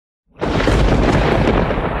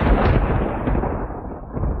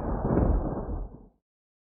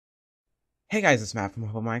Hey guys, it's Matt from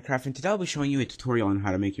Hello Minecraft, and today I'll be showing you a tutorial on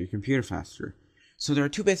how to make your computer faster. So there are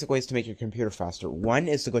two basic ways to make your computer faster. One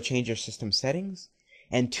is to go change your system settings,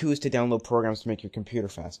 and two is to download programs to make your computer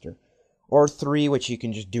faster. Or three, which you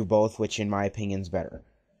can just do both, which in my opinion is better.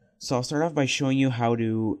 So I'll start off by showing you how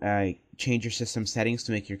to change your system settings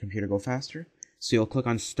to make your computer go faster. So you'll click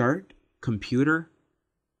on Start, Computer,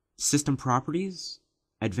 System Properties,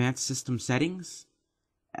 Advanced System Settings,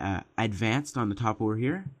 Advanced on the top over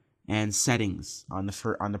here, and Settings on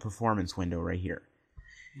the performance window right here.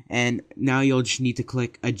 And now you'll just need to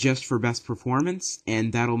click Adjust for Best Performance,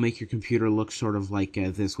 and that'll make your computer look sort of like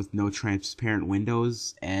this, with no transparent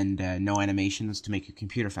windows and no animations to make your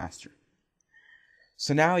computer faster.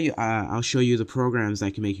 So now I'll show you the programs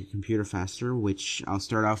that can make your computer faster, which I'll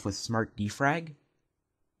start off with Smart Defrag.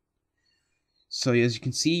 So as you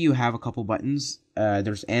can see, you have a couple buttons.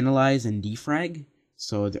 There's Analyze and Defrag.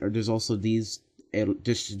 So there's also these. It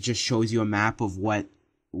just shows you a map of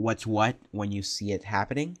what's what when you see it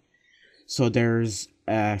happening. So there's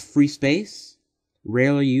free space,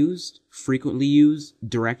 rarely used, frequently used,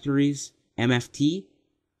 directories, MFT,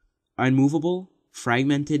 unmovable,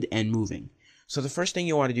 fragmented, and moving. So the first thing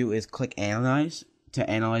you want to do is click Analyze to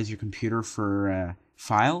analyze your computer for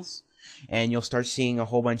files, and you'll start seeing a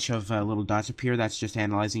whole bunch of little dots appear. That's just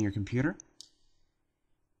analyzing your computer.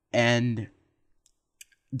 And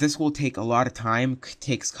this will take a lot of time.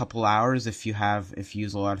 Takes a couple hours if you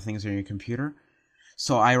use a lot of things on your computer.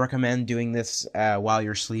 So I recommend doing this while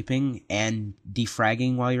you're sleeping and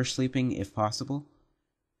defragging while you're sleeping if possible.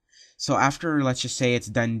 So after, let's just say it's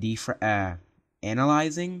done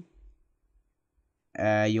analyzing,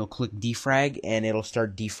 you'll click defrag and it'll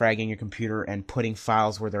start defragging your computer and putting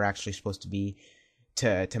files where they're actually supposed to be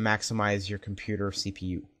to maximize your computer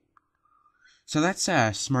CPU. So that's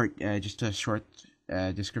just a short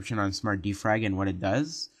description on Smart Defrag and what it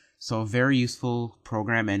does. So a very useful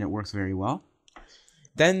program, and it works very well.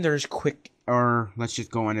 Then there's let's just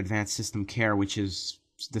go on Advanced System Care, which is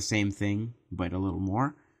the same thing but a little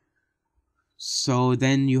more. So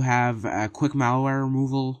then you have quick malware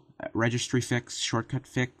removal, registry fix, shortcut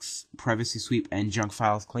fix, privacy sweep, and junk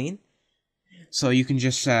files clean. So you can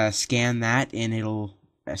just scan that, and it'll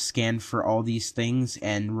scan for all these things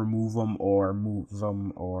and remove them or move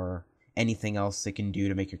them or anything else it can do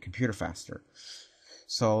to make your computer faster.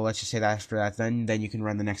 So let's just say that after that, then you can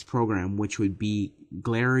run the next program, which would be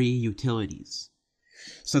Glary Utilities.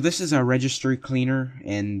 So this is a registry cleaner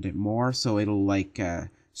and more. So it'll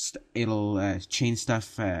change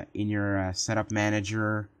stuff in your setup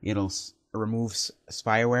manager. It'll remove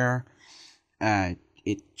spyware.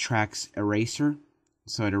 It tracks eraser,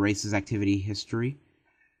 so it erases activity history,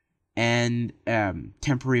 and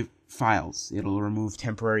temporary files. It'll remove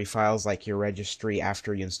temporary files like your registry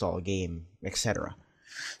after you install a game, etc.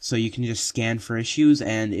 So you can just scan for issues,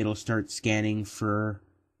 and it'll start scanning for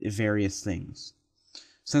various things.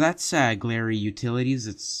 So that's Glary Utilities.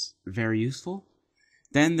 It's very useful.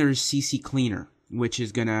 Then there's CC Cleaner, which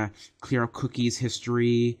is gonna clear up cookies,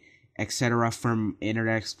 history, etc. from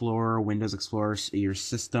Internet Explorer, Windows Explorer, your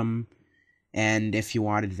system, and if you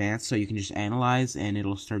want advanced, so you can just analyze, and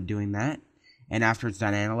it'll start doing that. And after it's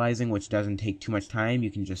done analyzing, which doesn't take too much time, you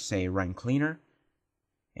can just say run cleaner,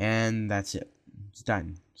 and that's it. It's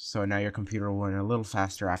done. So now your computer will run a little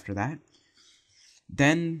faster after that.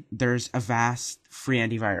 Then there's Avast free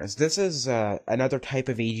antivirus. This is another type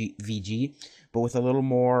of VG, but with a little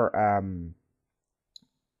more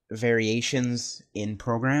variations in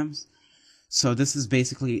programs. So this is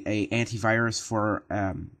basically a antivirus for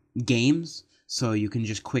games. So you can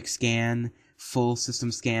just quick scan, full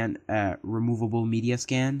system scan, removable media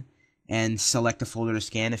scan, and select a folder to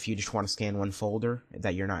scan if you just want to scan one folder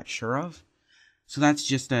that you're not sure of. So that's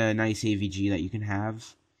just a nice AVG that you can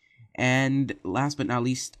have. And last but not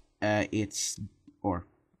least,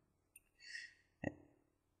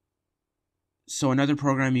 so another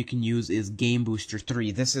program you can use is Game Booster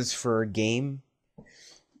 3. This is for game.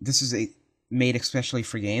 This is made especially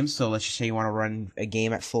for games. So let's just say you want to run a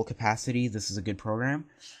game at full capacity. This is a good program.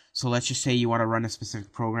 So let's just say you want to run a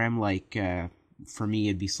specific program, like for me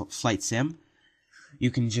it'd be Flight Sim.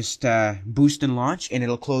 You can just boost and launch, and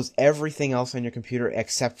it'll close everything else on your computer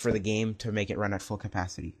except for the game to make it run at full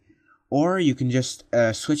capacity. Or you can just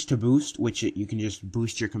switch to boost, which you can just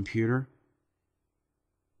boost your computer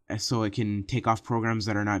so it can take off programs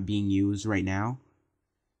that are not being used right now.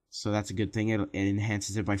 So that's a good thing. It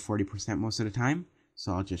enhances it by 40% most of the time.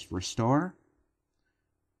 So I'll just restore.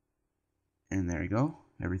 And there you go.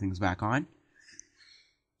 Everything's back on.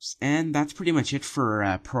 And that's pretty much it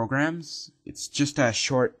for programs. It's just a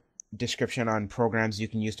short description on programs you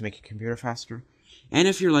can use to make your computer faster. And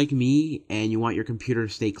if you're like me and you want your computer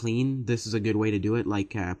to stay clean, this is a good way to do it.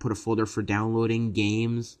 Like, put a folder for downloading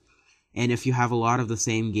games. And if you have a lot of the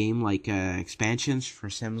same game, like expansions for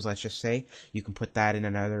Sims, let's just say, you can put that in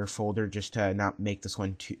another folder just to not make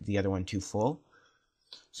the other one too full.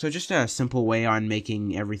 So just a simple way on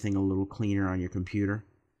making everything a little cleaner on your computer.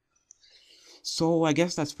 So I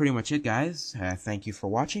guess that's pretty much it, guys. Thank you for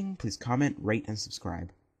watching. Please comment, rate, and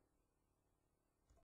subscribe.